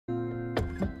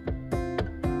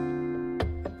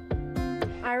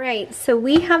All right, so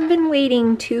we have been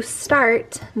waiting to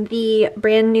start the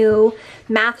brand new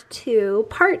Math 2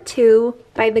 Part 2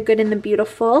 by The Good and the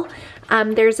Beautiful.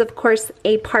 There's of course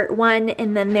a Part 1,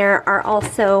 and then there are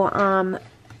also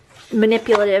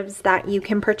manipulatives that you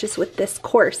can purchase with this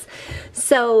course.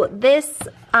 So this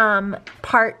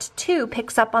Part 2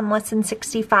 picks up on lesson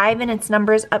 65 and its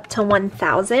numbers up to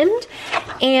 1,000.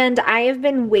 And I have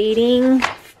been waiting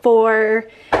for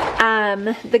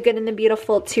The Good and the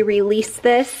Beautiful to release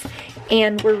this,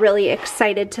 and we're really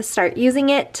excited to start using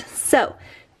it. So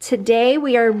today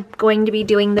we are going to be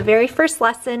doing the very first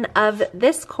lesson of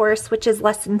this course, which is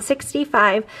lesson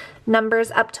 65,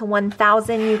 numbers up to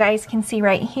 1,000. You guys can see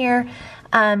right here,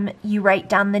 you write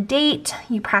down the date,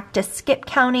 you practice skip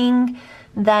counting,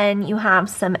 then you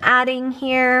have some adding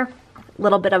here, a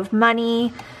little bit of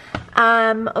money.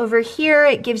 Over here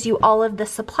it gives you all of the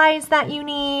supplies that you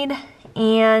need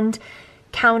and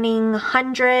counting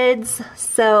hundreds.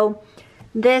 So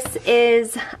this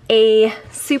is a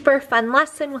super fun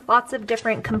lesson with lots of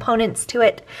different components to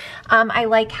it. I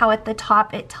like how at the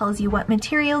top it tells you what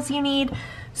materials you need.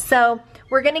 So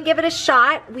we're gonna give it a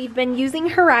shot. We've been using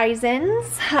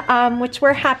Horizons, which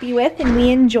we're happy with and we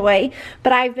enjoy,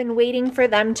 but I've been waiting for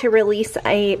them to release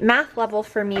a math level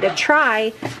for me to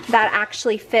try that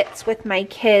actually fits with my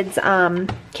kids'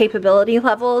 capability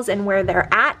levels and where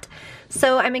they're at.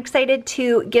 So I'm excited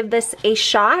to give this a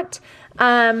shot.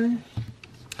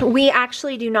 We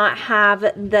actually do not have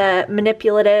the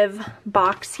manipulative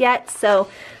box yet, so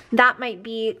that might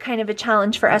be kind of a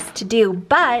challenge for us to do,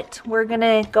 but we're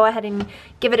gonna go ahead and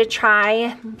give it a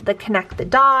try. The connect the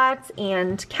dots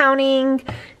and counting.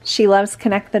 She loves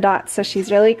connect the dots, so she's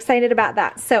really excited about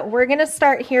that. So we're gonna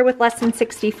start here with lesson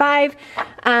 65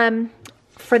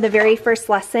 for the very first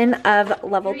lesson of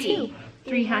level 2.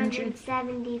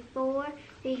 374,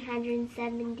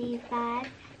 375,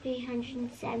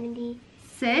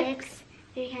 376,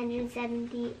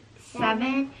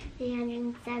 377,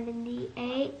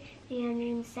 378,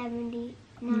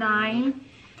 379,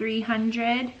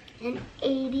 300, and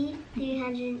 80,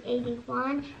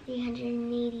 381,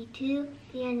 382,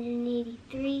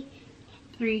 383,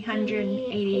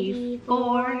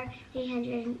 384,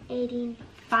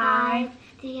 385,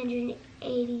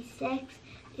 386,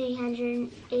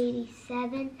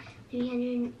 387,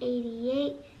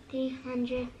 388,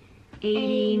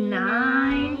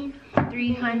 389,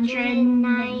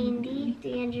 390,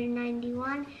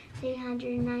 391,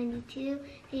 392,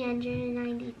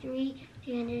 393,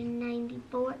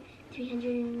 394,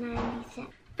 397.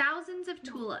 Thousands of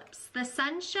tulips. The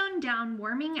sun shone down,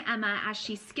 warming Emma as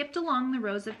she skipped along the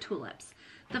rows of tulips.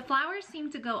 The flowers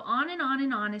seemed to go on and on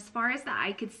and on as far as the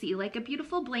eye could see, like a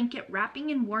beautiful blanket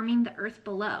wrapping and warming the earth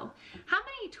below. How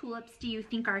many tulips do you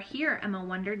think are here? Emma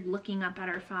wondered, looking up at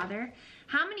her father.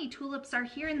 How many tulips are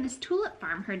here in this tulip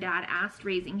farm? Her dad asked,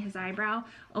 raising his eyebrow.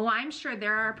 Oh, I'm sure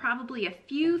there are probably a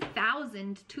few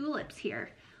thousand tulips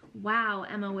here. Wow,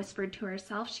 Emma whispered to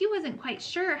herself. She wasn't quite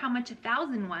sure how much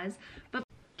 1,000 was, but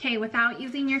okay, without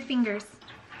using your fingers.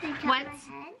 What's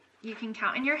you can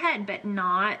count in your head, but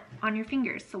not on your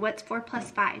fingers. So what's 4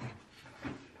 plus 5?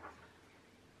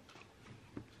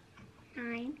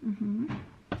 9.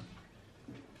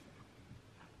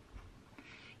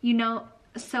 You know,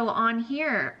 so on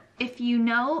here, if you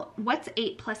know, what's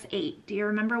 8 plus 8? Do you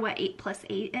remember what 8 plus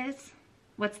 8 is?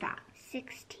 What's that?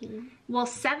 16. Well,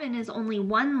 7 is only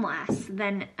 1 less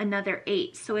than another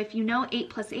 8. So if you know 8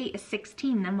 plus 8 is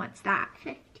 16, then what's that?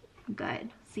 15.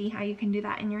 Good. See how you can do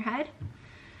that in your head?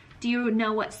 Do you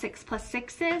know what 6 plus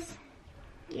 6 is?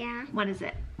 Yeah. What is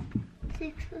it?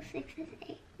 6 plus 6 is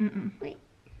 8. Wait,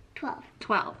 12.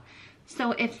 12.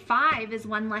 So if 5 is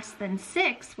 1 less than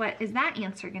 6, what is that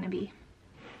answer going to be?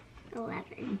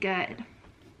 11. Good.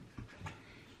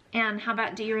 And how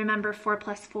about, do you remember 4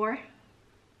 plus 4?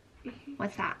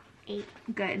 What's that? 8.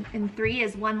 Good. And 3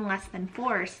 is 1 less than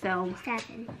 4, so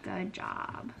 7. good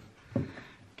job.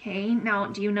 Okay, now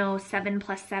do you know 7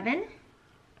 plus 7?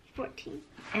 14.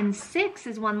 And 6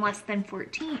 is 1 less than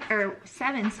 14, or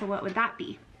 7, so what would that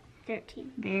be?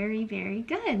 13. Very, very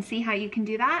good. See how you can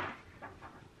do that?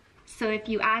 So if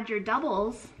you add your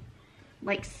doubles,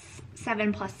 like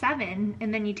 7 plus 7,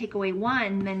 and then you take away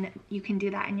 1, then you can do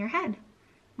that in your head,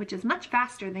 which is much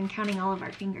faster than counting all of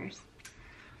our fingers.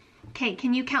 Okay,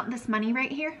 can you count this money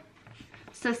right here?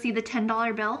 So see the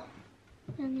 $10 bill?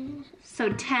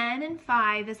 So 10 and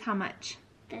 5 is how much?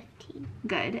 15.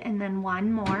 Good, and then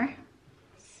 1 more.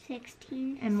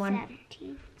 16 and 1.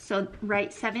 17. So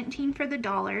write 17 for the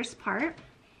dollars part.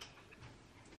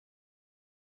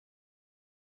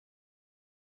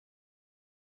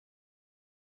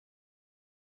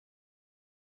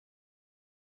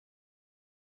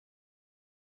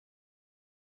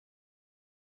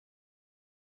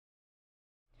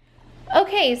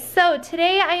 Okay, so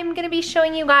today I am going to be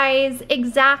showing you guys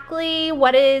exactly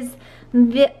what's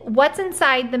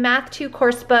inside the Math 2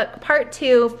 course book, part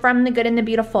 2 from the Good and the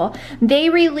Beautiful. They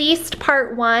released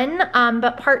part 1,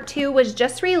 but part 2 was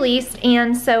just released,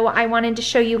 and so I wanted to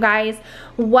show you guys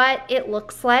what it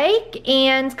looks like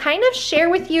and kind of share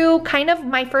with you kind of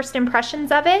my first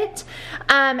impressions of it.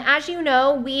 As you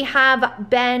know, we have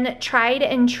been tried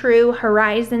and true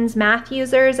Horizons math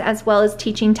users as well as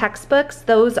teaching textbooks.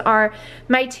 Those are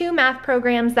my 2 math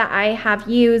programs that I have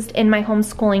used in my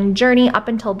homeschooling journey up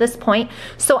until this point.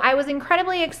 So I was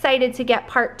incredibly excited to get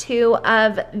part 2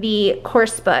 of the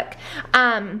course book.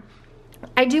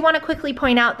 I do want to quickly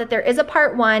point out that there is a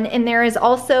part 1, and there is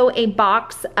also a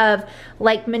box of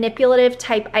like manipulative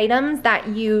type items that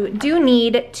you do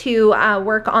need to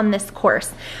work on this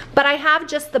course. But I have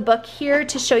just the book here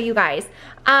to show you guys.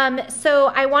 So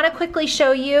I want to quickly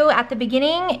show you at the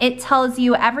beginning. It tells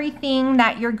you everything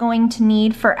that you're going to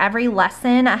need for every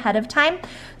lesson ahead of time.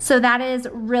 So that is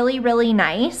really, really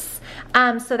nice.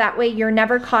 So that way you're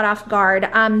never caught off guard.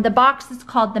 The box is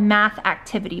called the Math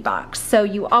Activity Box. So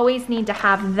you always need to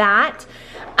have that.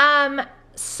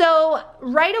 So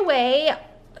right away,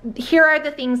 here are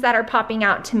the things that are popping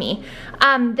out to me.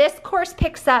 This course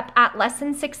picks up at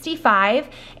lesson 65,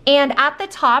 and at the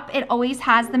top it always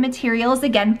has the materials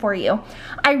again for you.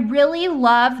 I really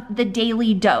love the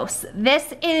daily dose.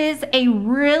 This is a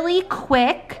really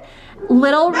quick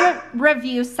little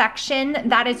review section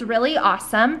that is really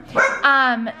awesome.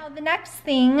 Now the next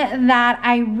thing that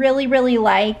I really, really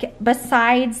like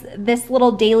besides this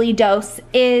little daily dose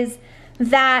is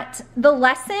that the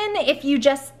lesson, if you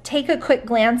just take a quick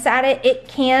glance at it, it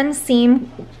can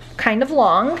seem kind of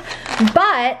long,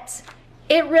 but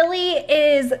it really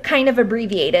is kind of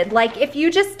abbreviated. Like if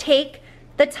you just take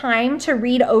the time to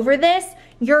read over this,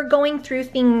 you're going through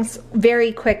things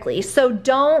very quickly. So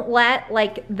don't let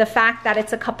like the fact that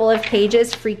it's a couple of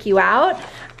pages freak you out.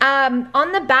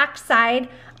 On the back side,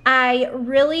 I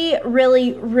really,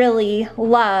 really, really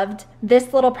loved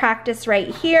this little practice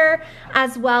right here,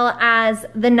 as well as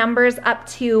the numbers up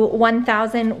to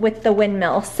 1,000 with the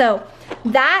windmill. So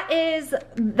that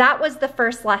was the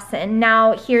first lesson.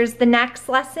 Now here's the next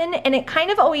lesson, and it kind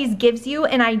of always gives you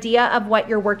an idea of what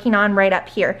you're working on right up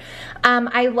here.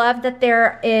 I love that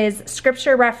there is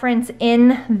scripture reference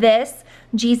in this.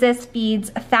 Jesus feeds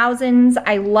thousands.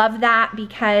 I love that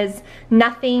because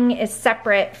nothing is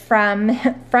separate from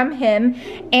him,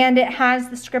 and it has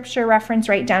the scripture reference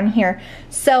right down here.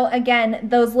 So again,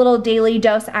 those little daily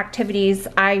dose activities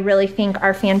I really think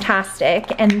are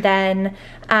fantastic. And then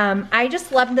I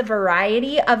just love the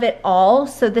variety of it all.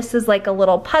 So this is like a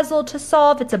little puzzle to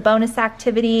solve. It's a bonus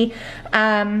activity.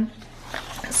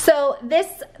 So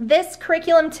this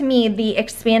curriculum, to me, the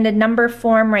expanded number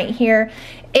form right here,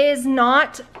 is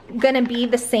not going to be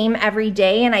the same every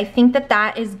day, and I think that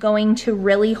that is going to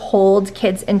really hold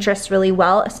kids' interest really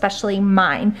well, especially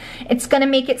mine. It's going to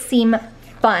make it seem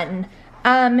fun.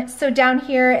 So down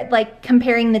here, like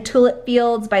comparing the tulip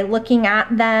fields by looking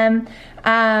at them,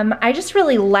 I just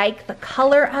really like the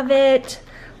color of it.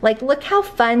 Like, look how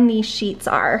fun these sheets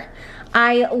are.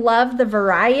 I love the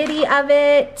variety of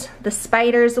it, the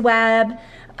spider's web.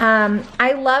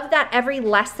 I love that every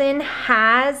lesson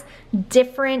has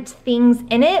different things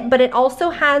in it, but it also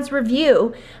has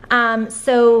review.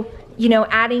 So, you know,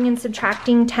 adding and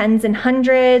subtracting tens and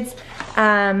hundreds.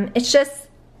 It's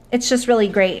just really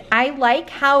great. I like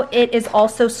how it is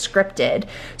also scripted.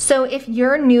 So if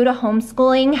you're new to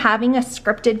homeschooling, having a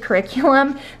scripted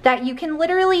curriculum that you can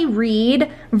literally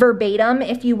read verbatim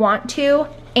if you want to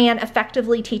and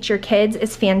effectively teach your kids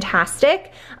is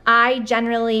fantastic. I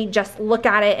generally just look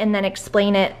at it and then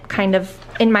explain it kind of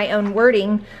in my own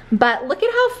wording, but look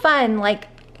at how fun, like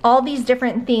all these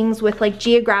different things with like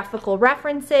geographical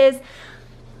references.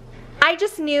 I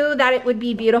just knew that it would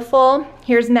be beautiful.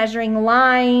 Here's measuring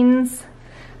lines.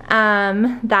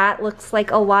 That looks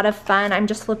like a lot of fun. I'm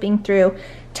just flipping through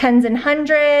tens and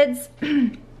hundreds.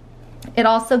 It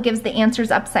also gives the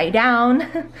answers upside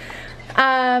down.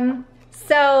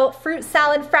 So fruit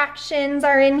salad fractions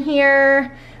are in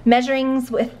here.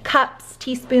 Measurings with cups,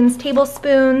 teaspoons,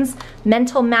 tablespoons,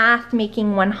 mental math,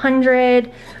 making 100.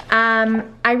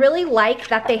 I really like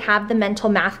that they have the mental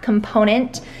math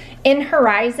component. In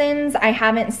Horizons, I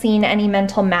haven't seen any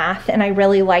mental math, and I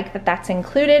really like that that's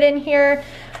included in here.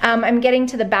 I'm getting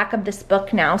to the back of this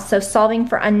book now, so solving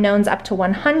for unknowns up to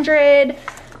 100.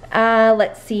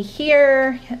 Let's see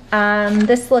here.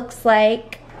 This looks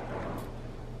like,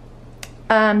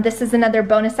 this is another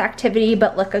bonus activity,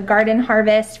 but look, a garden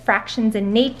harvest, fractions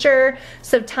in nature,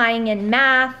 so tying in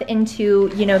math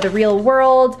into, you know, the real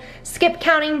world, skip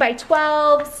counting by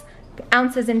 12s,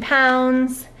 ounces and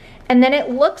pounds. And then it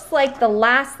looks like the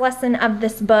last lesson of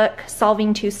this book,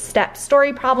 solving two-step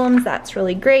story problems. That's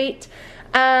really great.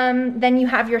 Then you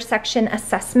have your section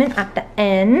assessment at the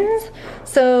end.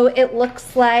 So it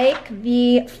looks like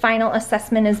the final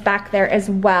assessment is back there as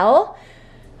well.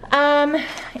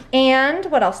 And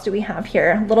what else do we have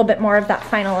here? A little bit more of that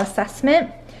final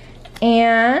assessment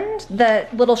and the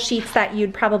little sheets that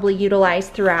you'd probably utilize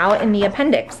throughout in the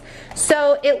appendix.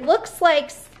 So it looks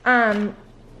like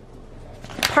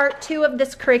part 2 of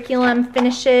this curriculum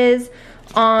finishes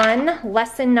on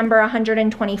lesson number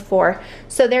 124.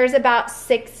 So there's about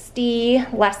 60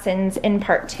 lessons in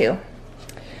part 2.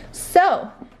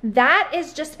 So that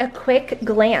is just a quick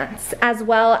glance, as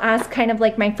well as kind of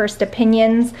like my first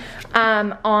opinions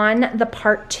on the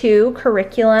part 2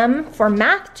 curriculum for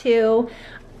Math 2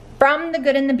 from The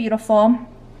Good and the Beautiful,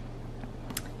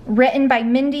 written by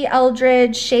Mindy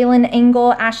Eldridge, Shaylin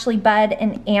Engel, Ashlee Budd,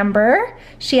 and Amber.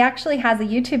 She actually has a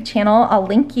YouTube channel. I'll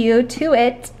link you to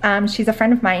it. She's a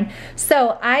friend of mine.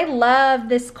 So I love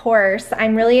this course.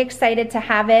 I'm really excited to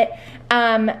have it.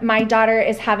 My daughter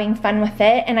is having fun with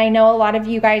it, and I know a lot of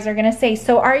you guys are gonna say,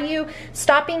 so are you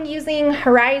stopping using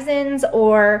Horizons,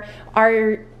 or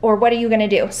what are you gonna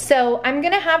do? So I'm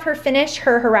gonna have her finish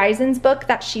her Horizons book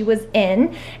that she was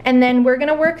in, and then we're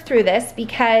gonna work through this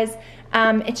because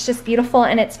it's just beautiful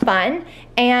and it's fun.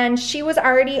 And she was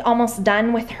already almost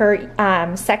done with her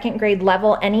 2nd grade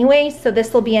level anyway, so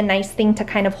this will be a nice thing to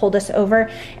kind of hold us over.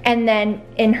 And then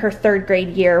in her 3rd grade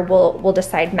year, we'll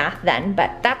decide math then.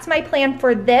 But that's my plan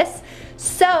for this.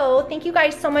 So thank you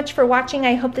guys so much for watching.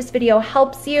 I hope this video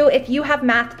helps you. If you have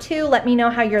Math 2, let me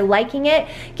know how you're liking it.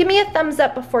 Give me a thumbs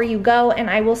up before you go, and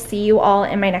I will see you all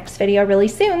in my next video really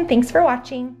soon. Thanks for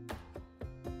watching.